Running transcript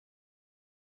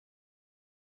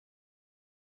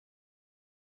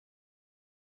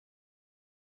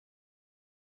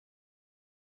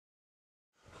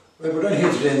Right, we're down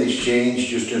here today in the exchange,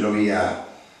 just doing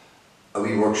a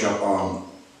wee workshop on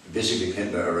basically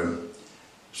painting our room.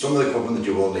 Some of the equipment that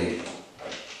you will need.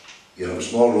 You have a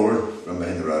small roller from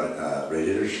behind the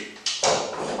radiators,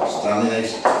 Stanley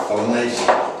knives, filling knives,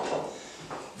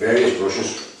 various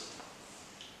brushes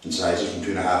in sizes from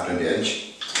 2.5 to 1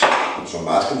 inch, some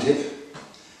masking tape,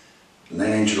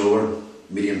 9-inch roller,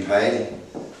 medium pile,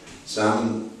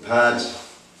 sanding pads,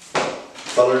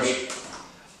 fillers,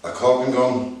 a caulking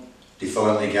gun to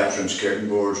fill in any gaps in skirting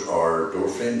boards or door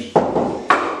frames.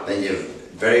 Then you have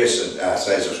various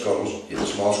sizes of scuttles. You have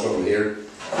a small scuttle here,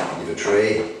 you have a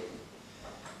tray,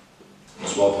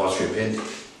 small pots for your paint,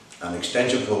 an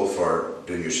extension pole for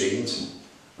doing your ceilings,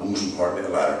 and most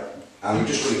importantly a ladder. And we're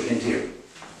just going to paint here.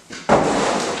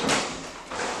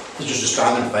 It's just a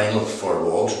standard vinyl for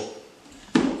walls.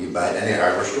 You can buy it at any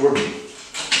hardware store.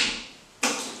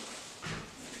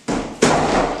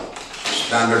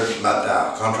 Standard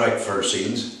contract for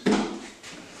ceilings.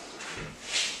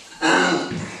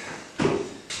 And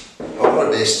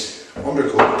water-based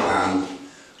undercoat and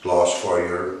gloss for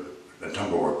your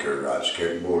timber work, your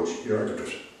skirting boards, your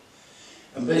architects.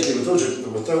 And basically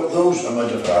with those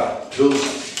amount of tools,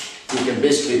 you can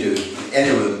basically do in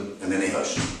any room in any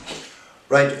house.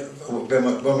 Right, when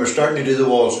we're starting to do the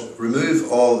walls,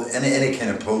 remove any kind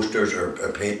of posters or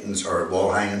paintings or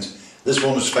wall hangings. This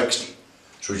one is fixed,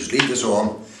 so just leave this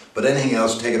on, but anything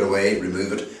else, take it away,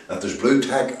 remove it. If there's blue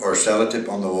tack or sellotape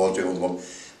on the walls,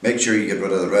 make sure you get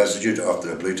rid of the residue of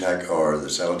the blue tack or the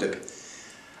sellotape.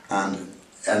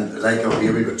 And like over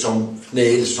here, we've got some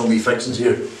nails, some wee fixings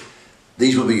here.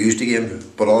 These will be used again,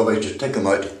 but otherwise just take them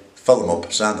out, fill them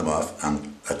up, sand them off,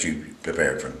 and that's you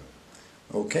prepared for them.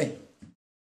 Okay.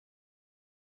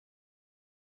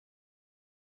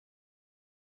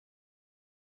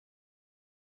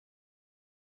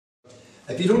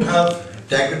 If you don't have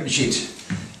decorating sheets,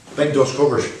 big dust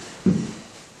covers,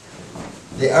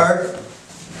 they are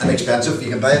inexpensive.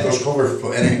 You can buy a dust cover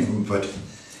for anything from about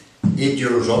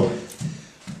 €8 up,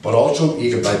 but also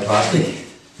you can buy plastic,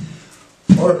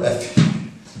 or if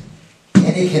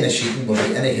any kind of sheeting, but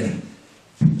any kind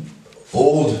of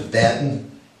old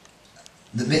bedding.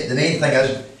 The main thing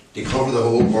is to cover the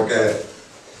whole work area,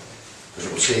 because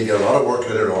it will save you a lot of work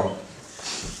later on.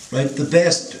 Right, the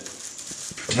best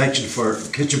protection for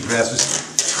kitchen presses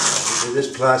is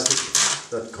this plastic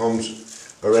that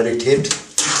comes already taped.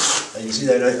 And you see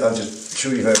that, I'll just show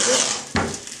you how it works.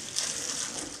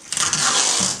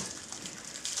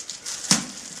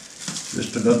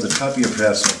 Just put it on the top of your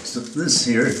press. So this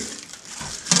here,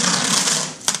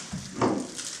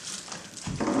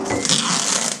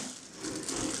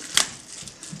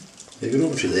 take it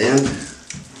over to the end.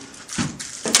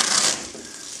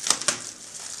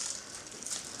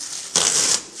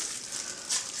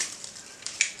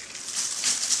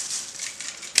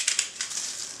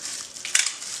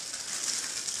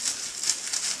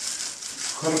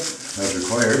 Cut it as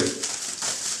required.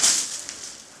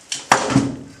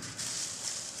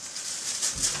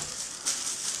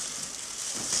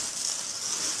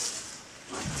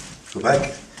 Go back.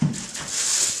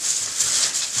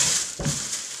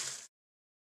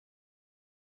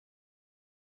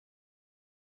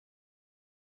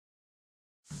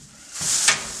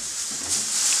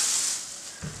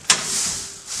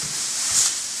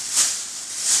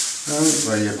 And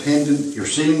while you're painting your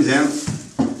ceilings in,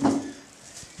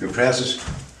 your presses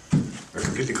are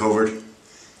completely covered,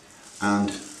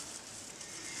 and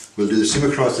we'll do the same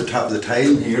across the top of the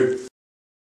tile here.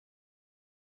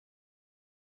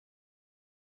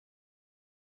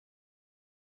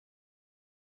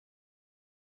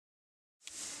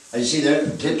 As you see there,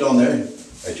 taped on there,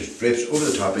 it just drapes over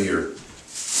the top of your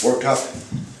worktop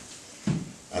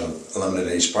and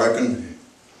eliminate any sparking.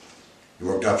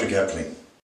 Your worktops are kept clean.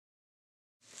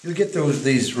 You'll get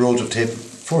these rolls of tape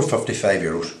for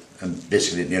 €55 and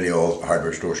basically nearly all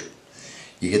hardware stores.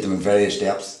 You get them in various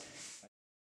depths.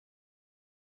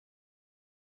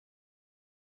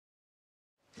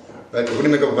 Right, we're going to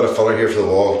make up a bit of filler here for the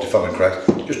wall to fill in cracks.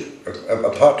 Just a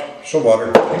pot, some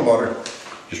water, clean water,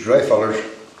 just dry fillers.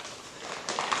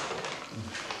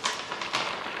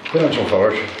 Put in some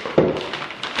fillers.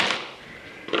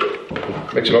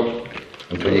 Mix it up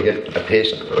until you get a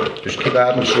paste. Just keep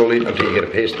adding slowly until you get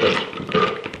a paste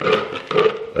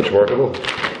that's workable.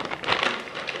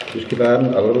 Just keep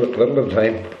adding a little at a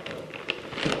time.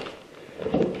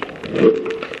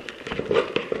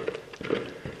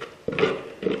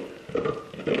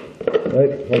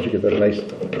 Right, once you get that nice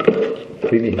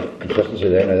creamy consistency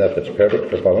there, now that's perfect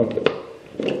for filling.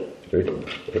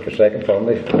 Take a second filling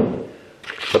knife,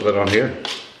 put it on here.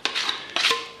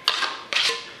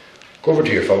 Go over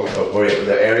to your fill,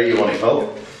 the area you want to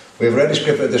fill. We've already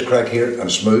scraped out this crack here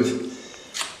and smooth.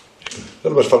 A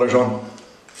little bit of fillers on.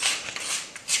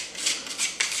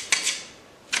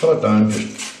 Fill it down,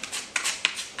 just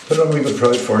put it on a wee bit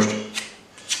proud first.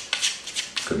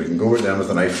 Because we can go over it then with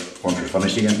the knife once we're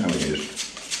finished again, and we can just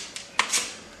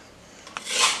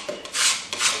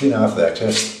clean off the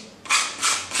excess.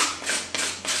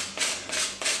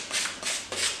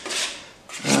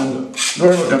 And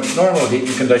normal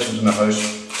heating conditions in the house,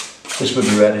 this would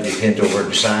be ready to paint over,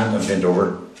 to sand and paint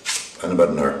over in about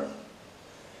an hour.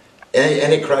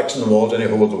 Any cracks in the walls, any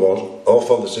holes in the walls, all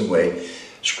fill the same way.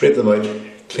 Scrape them out,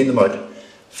 clean them out,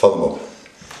 fill them up.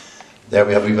 There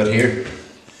we have a wee bit here.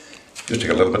 Just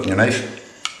take a little bit in your knife.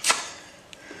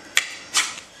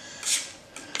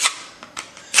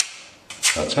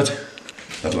 That's it.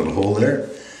 That little hole there.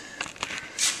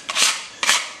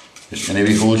 Just any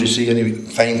wee holes you see, any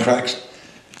fine cracks,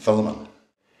 fill them in.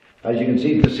 As you can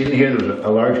see the ceiling here, there's a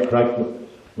large crack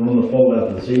running the full length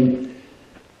of the ceiling.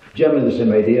 Generally the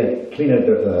same idea. Clean out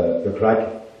the crack,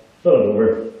 fill it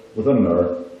over within an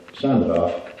hour, sand it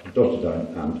off, dust it down,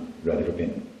 and ready for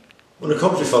painting. When it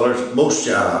comes to fillers, most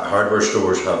hardware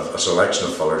stores have a selection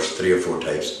of fillers, 3 or 4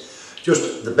 types.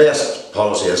 Just the best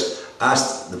policy is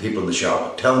ask the people in the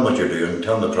shop, tell them what you're doing,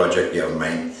 tell them the project you have in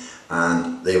mind,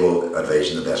 and they will advise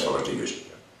you the best fillers to use.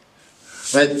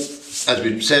 Right, as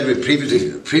we said, we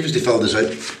previously filled this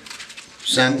out.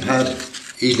 Sand pad,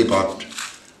 easily bought.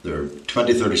 They're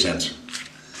 20-30 cents.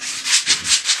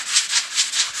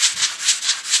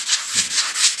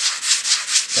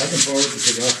 Back and forward to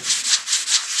take off.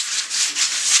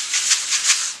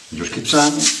 And just keep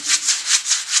sanding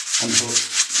until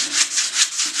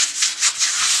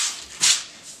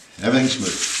everything's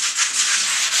smooth.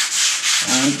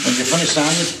 And when you're finished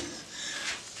sanding,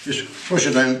 just push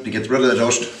it down to get rid of the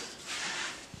dust.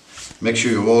 Make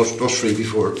sure your wall's dust free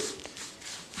before you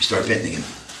start painting again.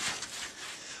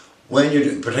 When you're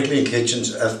doing, particularly in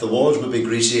kitchens, if the walls would be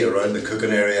greasy around the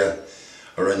cooking area,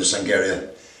 around the sink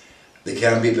area, they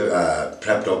can be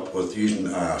prepped up with using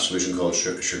a solution called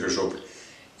sugar soap.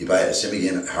 You buy it at same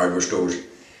again at hardware stores.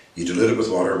 You dilute it with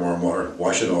water, warm water,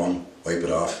 wash it on, wipe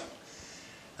it off.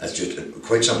 It's just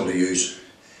quite simple to use.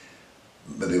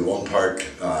 Maybe 1 part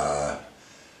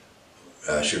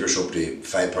sugar soap to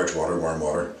 5 parts water, warm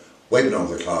water. Wipe it on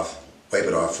with a cloth, wipe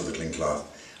it off with a clean cloth.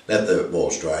 Let the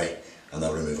walls dry, and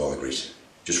that'll remove all the grease.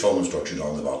 Just follow instructions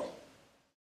on the bottle.